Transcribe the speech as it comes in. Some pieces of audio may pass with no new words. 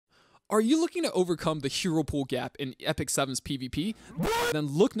Are you looking to overcome the hero pool gap in Epic 7's PvP? Then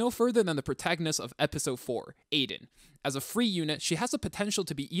look no further than the protagonist of Episode 4, Adin. As a free unit, she has the potential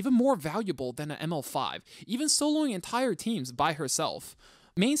to be even more valuable than an ML5, even soloing entire teams by herself.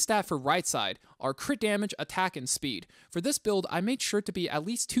 Main stat for right side are crit damage, attack, and speed. For this build, I made sure to be at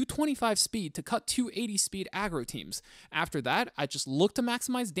least 225 speed to cut 280 speed aggro teams. After that, I just look to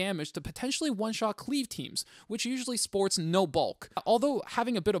maximize damage to potentially one-shot cleave teams, which usually sports no bulk, although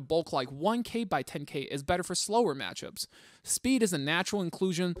having a bit of bulk like 1k by 10k is better for slower matchups. Speed is a natural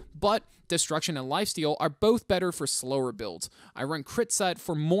inclusion, but destruction and lifesteal are both better for slower builds. I run crit set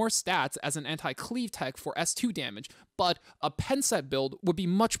for more stats as an anti-cleave tech for S2 damage, but a pen set build would be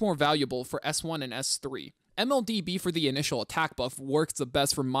much more valuable for S1 and S3. MLDB for the initial attack buff works the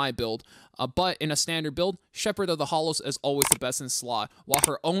best for my build, but in a standard build, Shepherd of the Hollows is always the best in slot, while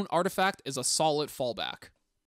her own artifact is a solid fallback.